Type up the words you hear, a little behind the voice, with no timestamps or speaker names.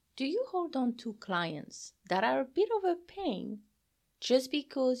Do you hold on to clients that are a bit of a pain just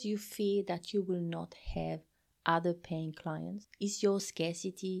because you fear that you will not have other paying clients? Is your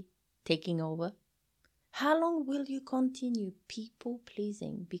scarcity taking over? How long will you continue people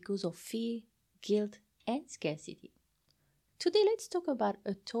pleasing because of fear, guilt, and scarcity? Today, let's talk about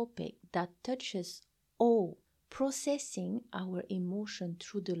a topic that touches all, processing our emotion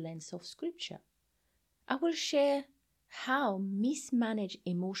through the lens of Scripture. I will share how mismanaged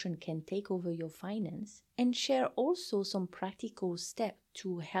emotion can take over your finance and share also some practical steps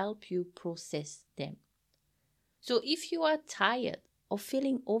to help you process them. So if you are tired of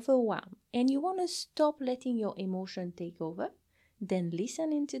feeling overwhelmed and you want to stop letting your emotion take over, then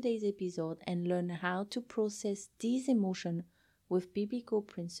listen in today's episode and learn how to process these emotions with biblical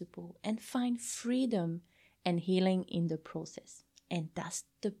principle and find freedom and healing in the process. And that's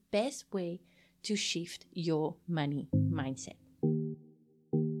the best way to shift your money mindset.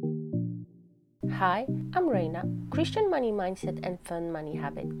 Hi, I'm Reina, Christian money mindset and fun money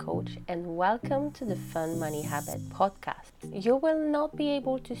habit coach, and welcome to the Fun Money Habit podcast. You will not be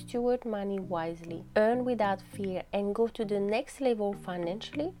able to steward money wisely, earn without fear, and go to the next level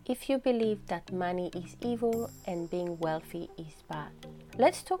financially if you believe that money is evil and being wealthy is bad.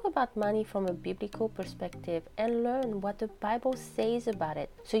 Let's talk about money from a biblical perspective and learn what the Bible says about it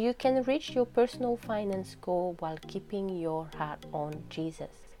so you can reach your personal finance goal while keeping your heart on Jesus.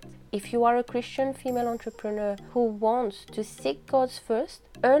 If you are a Christian female entrepreneur who wants to seek God's first,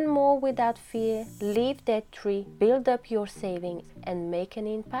 earn more without fear, live debt-free, build up your savings, and make an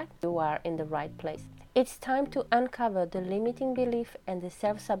impact, you are in the right place. It's time to uncover the limiting belief and the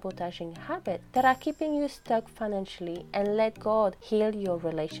self-sabotaging habit that are keeping you stuck financially and let God heal your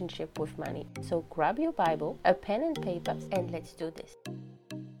relationship with money. So grab your Bible, a pen and paper, and let's do this.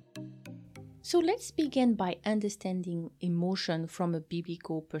 So let's begin by understanding emotion from a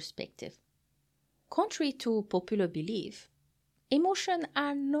biblical perspective. Contrary to popular belief, emotions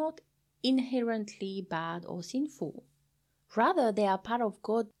are not inherently bad or sinful. Rather, they are part of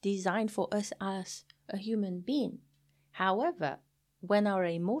God's design for us as a human being. However, when our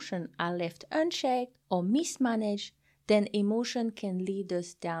emotions are left unchecked or mismanaged, then emotion can lead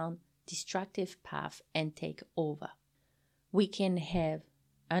us down destructive path and take over. We can have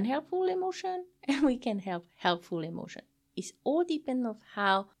unhelpful emotion and we can have helpful emotion. It's all depends on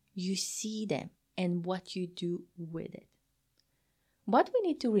how you see them and what you do with it. What we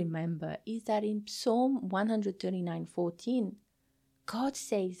need to remember is that in Psalm 139:14, God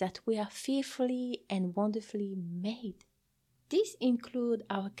says that we are fearfully and wonderfully made. This includes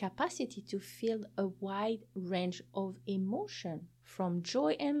our capacity to feel a wide range of emotion, from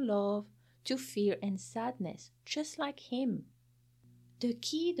joy and love to fear and sadness, just like Him. The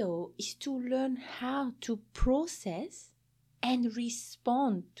key, though, is to learn how to process and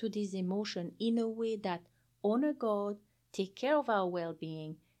respond to this emotion in a way that honor God, take care of our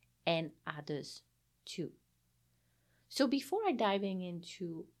well-being, and others too. So before I diving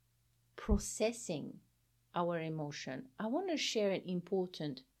into processing our emotion, I want to share an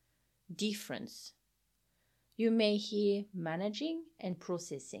important difference. You may hear managing and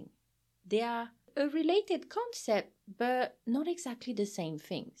processing. They are a related concept, but not exactly the same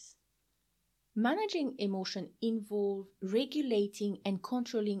things. Managing emotion involves regulating and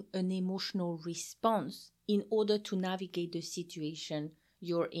controlling an emotional response in order to navigate the situation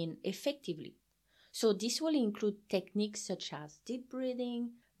you're in effectively. So this will include techniques such as deep breathing,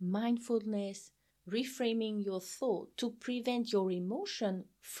 mindfulness, reframing your thought to prevent your emotion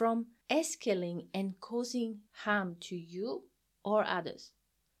from escalating and causing harm to you or others.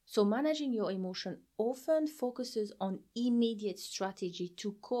 So managing your emotion often focuses on immediate strategy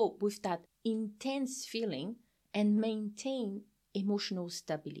to cope with that intense feeling and maintain emotional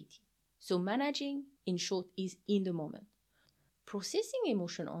stability. So managing, in short, is in the moment. Processing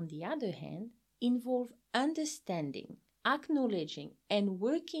emotion, on the other hand, involves understanding, acknowledging, and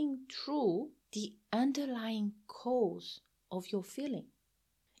working through the underlying cause of your feeling.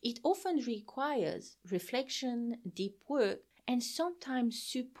 It often requires reflection, deep work, and sometimes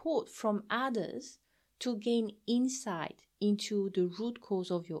support from others to gain insight into the root cause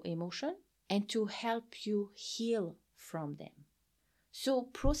of your emotion and to help you heal from them. So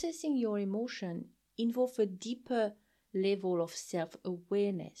processing your emotion involves a deeper level of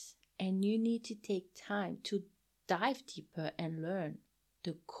self-awareness, and you need to take time to dive deeper and learn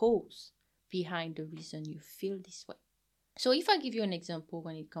the cause behind the reason you feel this way. So if I give you an example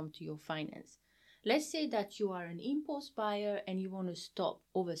when it comes to your finance, let's say that you are an impulse buyer and you want to stop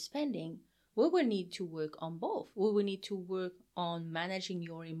overspending, we will need to work on both. We will need to work on managing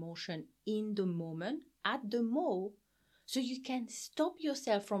your emotion in the moment, at the mall, So you can stop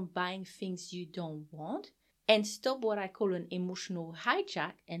yourself from buying things you don't want and stop what I call an emotional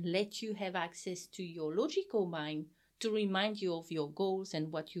hijack and let you have access to your logical mind to remind you of your goals and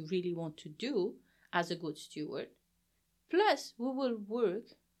what you really want to do as a good steward. Plus, we will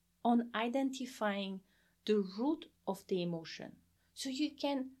work on identifying the root of the emotion so you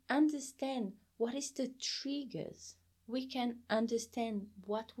can understand what is the triggers. We can understand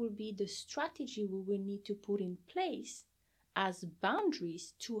what will be the strategy we will need to put in place as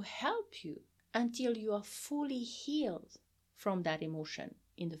boundaries to help you until you are fully healed from that emotion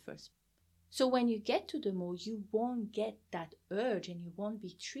in the first place. So when you get to the mall, you won't get that urge and you won't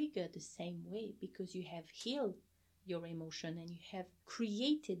be triggered the same way because you have healed your emotion and you have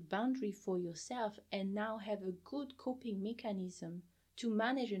created boundary for yourself and now have a good coping mechanism to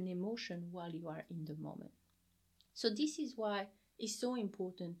manage an emotion while you are in the moment. So this is why it's so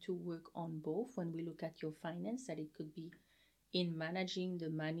important to work on both when we look at your finance, that it could be in managing the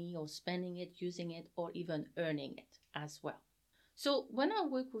money or spending it, using it, or even earning it as well. So when I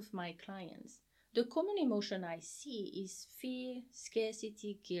work with my clients, the common emotion I see is fear,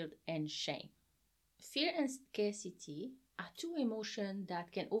 scarcity, guilt, and shame. Fear and scarcity are two emotions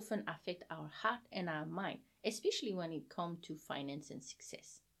that can often affect our heart and our mind, especially when it comes to finance and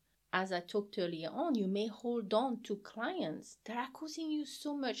success. As I talked earlier on, you may hold on to clients that are causing you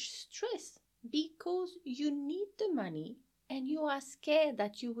so much stress because you need the money and you are scared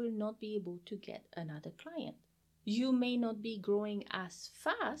that you will not be able to get another client. You may not be growing as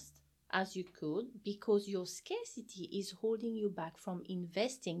fast as you could because your scarcity is holding you back from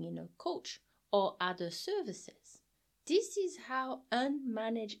investing in a coach or other services. This is how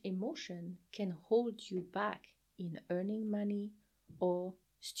unmanaged emotion can hold you back in earning money or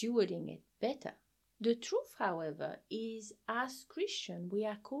stewarding it better. The truth, however, is as Christians, we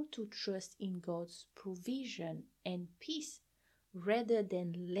are called to trust in God's provision and peace rather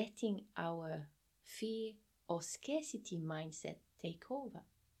than letting our fear or scarcity mindset take over.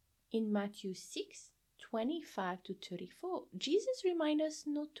 In Matthew 6:25-34, Jesus reminds us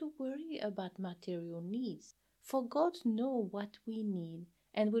not to worry about material needs, for God knows what we need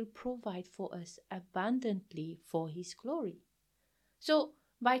and will provide for us abundantly for His glory. So,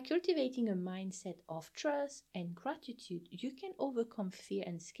 by cultivating a mindset of trust and gratitude, you can overcome fear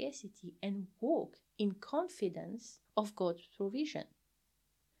and scarcity and walk in confidence of God's provision.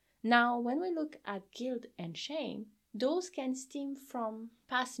 Now, when we look at guilt and shame, those can stem from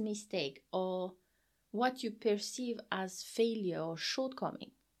past mistake or what you perceive as failure or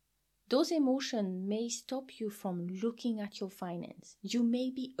shortcoming. Those emotions may stop you from looking at your finance. You may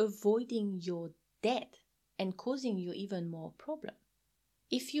be avoiding your debt and causing you even more problem.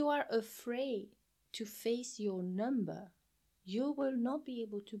 If you are afraid to face your number, you will not be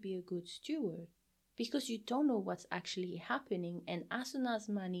able to be a good steward because you don't know what's actually happening, and as soon as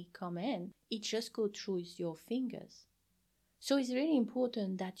money come in, it just goes through your fingers. So it's really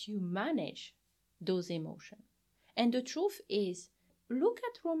important that you manage those emotions. And the truth is, look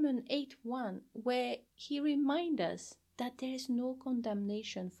at Romans 8:1, where he reminds us that there is no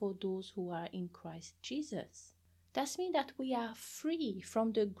condemnation for those who are in Christ Jesus. That means that we are free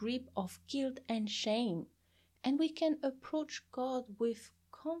from the grip of guilt and shame, and we can approach God with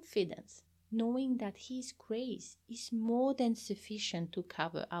confidence, knowing that His grace is more than sufficient to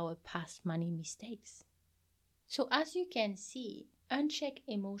cover our past money mistakes. So as you can see, unchecked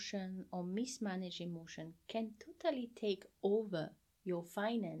emotion or mismanaged emotion can totally take over your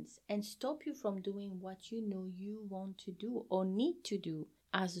finance and stop you from doing what you know you want to do or need to do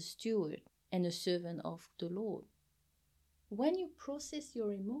as a steward and a servant of the Lord. When you process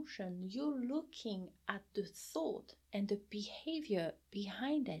your emotion, you're looking at the thought and the behavior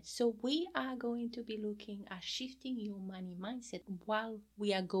behind it. So we are going to be looking at shifting your money mindset while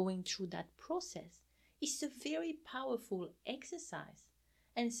we are going through that process. It's a very powerful exercise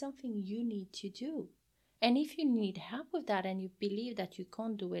and something you need to do. And if you need help with that and you believe that you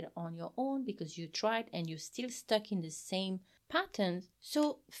can't do it on your own because you tried and you're still stuck in the same patterns,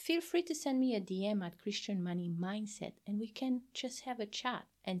 so feel free to send me a DM at Christian Money Mindset and we can just have a chat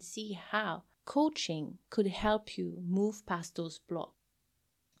and see how coaching could help you move past those blocks.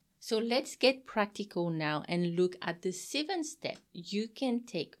 So let's get practical now and look at the 7 steps you can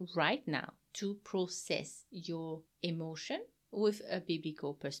take right now to process your emotion with a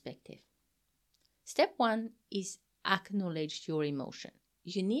biblical perspective. Step 1 is acknowledge your emotion.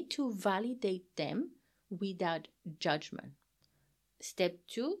 You need to validate them without judgment. Step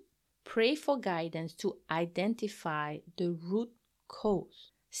 2, pray for guidance to identify the root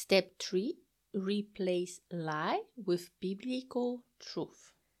cause. Step 3, replace lie with biblical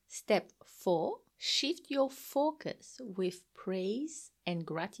truth. Step 4, shift your focus with praise and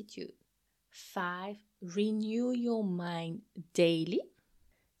gratitude. 5. Renew your mind daily.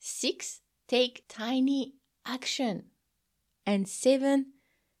 6. Take tiny action. And 7.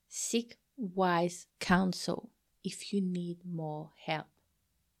 Seek wise counsel if you need more help.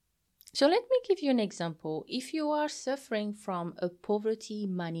 So let me give you an example. If you are suffering from a poverty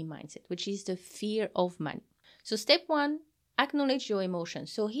money mindset, which is the fear of money. So step 1, acknowledge your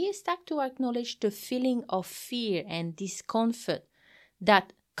emotions. So here start to acknowledge the feeling of fear and discomfort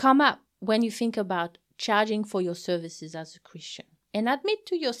that come up when you think about charging for your services as a Christian. And admit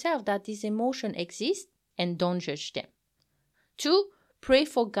to yourself that these emotions exist and don't judge them. 2, pray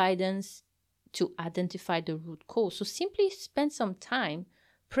for guidance to identify the root cause. So simply spend some time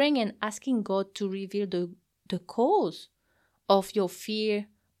praying and asking God to reveal the cause of your fear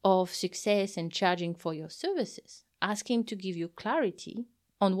of success and charging for your services. Ask Him to give you clarity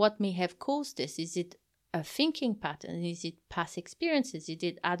on what may have caused this. Is it a thinking pattern? Is it past experiences? Is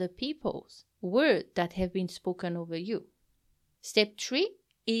it other people's words that have been spoken over you? Step 3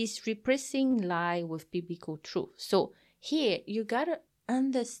 is repressing lie with biblical truth. So here you gotta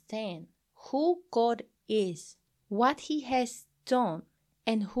understand who God is, what He has done,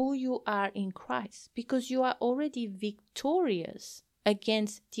 and who you are in Christ, because you are already victorious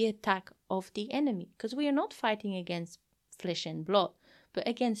against the attack of the enemy. Because we are not fighting against flesh and blood, but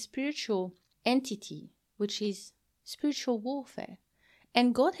against spiritual entity, which is spiritual warfare.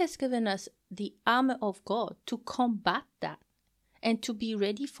 And God has given us the armor of God to combat that and to be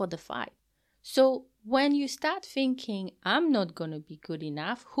ready for the fight. So when you start thinking, I'm not going to be good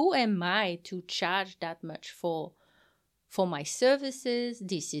enough, who am I to charge that much for my services?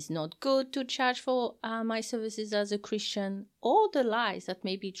 This is not good to charge for my services as a Christian. All the lies that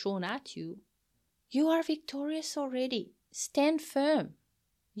may be thrown at you, you are victorious already. Stand firm.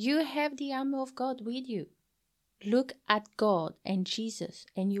 You have the armor of God with you. Look at God and Jesus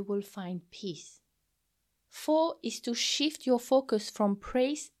and you will find peace. 4 is to shift your focus from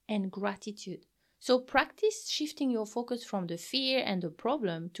praise and gratitude. So practice shifting your focus from the fear and the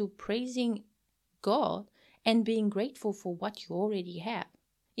problem to praising God and being grateful for what you already have.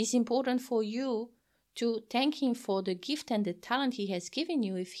 It's important for you to thank Him for the gift and the talent He has given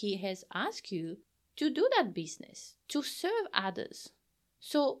you if He has asked you to do that business, to serve others.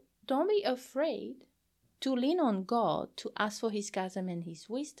 So don't be afraid to lean on God, to ask for His guidance and His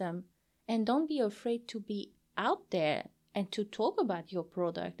wisdom, and don't be afraid to be out there and to talk about your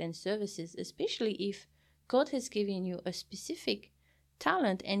product and services, especially if God has given you a specific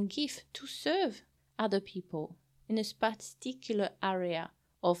talent and gift to serve other people in a particular area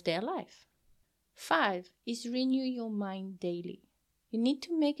of their life. 5 is renew your mind daily. You need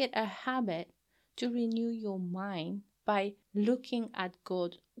to make it a habit to renew your mind by looking at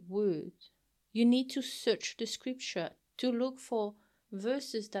God's word. You need to search the scripture to look for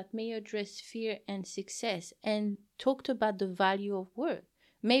verses that may address fear and success and talked about the value of word.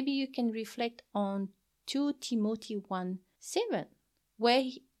 Maybe you can reflect on 2 Timothy 1:7, where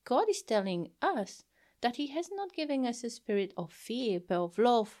God is telling us that He has not given us a spirit of fear, but of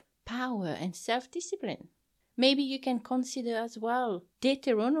love, power, and self-discipline. Maybe you can consider as well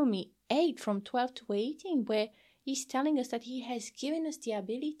Deuteronomy 8 from 12 to 18, where He's telling us that He has given us the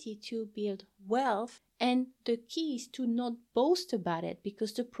ability to build wealth, and the key is to not boast about it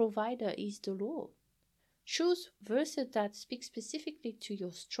because the provider is the Lord. Choose verses that speak specifically to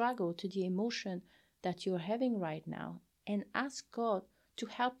your struggle, to the emotion that you're having right now, and ask God to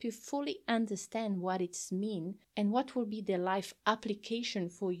help you fully understand what it's mean and what will be the life application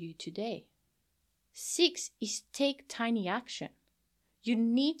for you today. 6 is take tiny action. You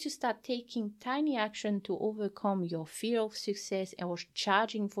need to start taking tiny action to overcome your fear of success or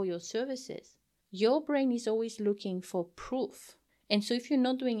charging for your services. Your brain is always looking for proof. And so if you're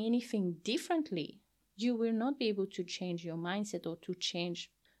not doing anything differently, you will not be able to change your mindset or to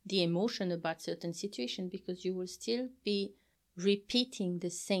change the emotion about certain situation, because you will still be repeating the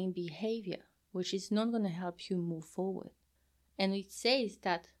same behavior, which is not going to help you move forward. And it says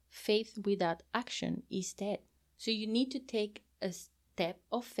that faith without action is dead. So you need to take a step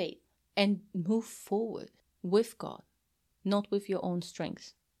of faith and move forward with God, not with your own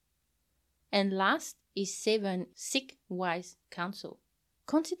strength. And last is 7, seek wise counsel.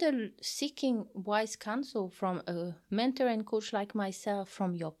 Consider seeking wise counsel from a mentor and coach like myself,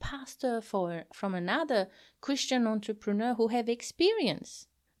 from your pastor, from another Christian entrepreneur who have experienced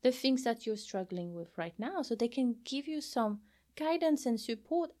the things that you're struggling with right now, so they can give you some guidance and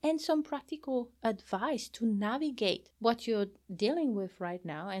support and some practical advice to navigate what you're dealing with right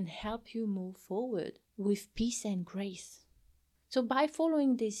now and help you move forward with peace and grace. So by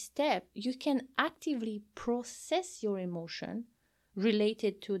following this step, you can actively process your emotion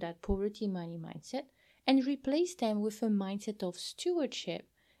related to that poverty money mindset and replace them with a mindset of stewardship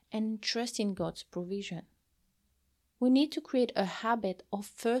and trust in God's provision. We need to create a habit of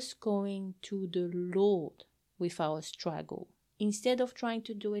first going to the Lord with our struggle, instead of trying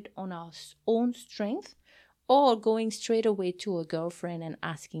to do it on our own strength or going straight away to a girlfriend and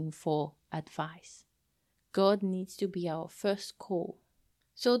asking for advice. God needs to be our first call.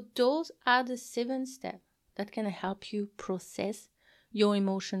 So those are the 7 steps that can help you process your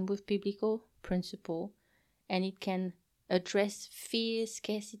emotion with biblical principle, and it can address fear,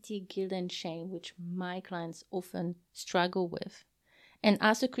 scarcity, guilt, and shame, which my clients often struggle with. And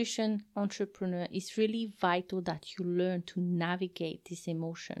as a Christian entrepreneur, it's really vital that you learn to navigate this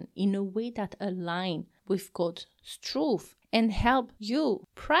emotion in a way that aligns with God's truth and help you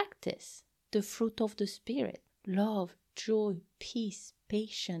practice the fruit of the Spirit: love, joy, peace,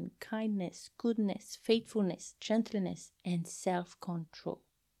 patience, kindness, goodness, faithfulness, gentleness, and self-control.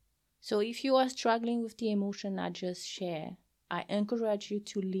 So if you are struggling with the emotion I just shared, I encourage you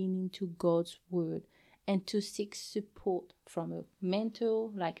to lean into God's word and to seek support from a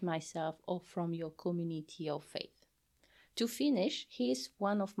mentor like myself or from your community of faith. To finish, here's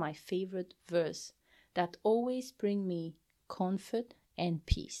one of my favorite verses that always bring me comfort and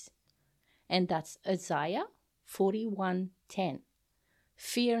peace. And that's Isaiah 41:10.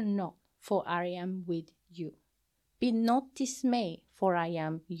 Fear not, for I am with you. Be not dismayed, for I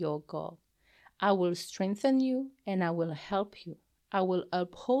am your God. I will strengthen you and I will help you. I will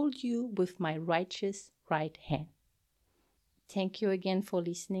uphold you with my righteous right hand. Thank you again for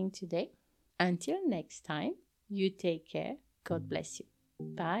listening today. Until next time, you take care. God bless you.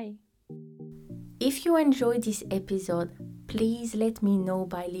 Bye. If you enjoyed this episode, please let me know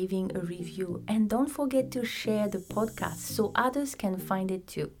by leaving a review, and don't forget to share the podcast so others can find it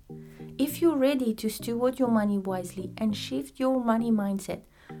too. If you're ready to steward your money wisely and shift your money mindset,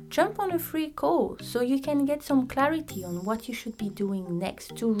 jump on a free call so you can get some clarity on what you should be doing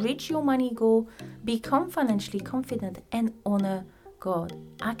next to reach your money goal, become financially confident, and honor God.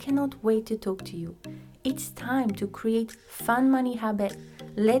 I cannot wait to talk to you. It's time to create fun money habits,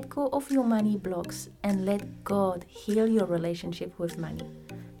 let go of your money blocks, and let God heal your relationship with money.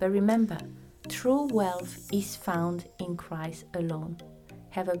 But remember, true wealth is found in Christ alone.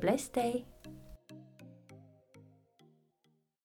 Have a blessed day.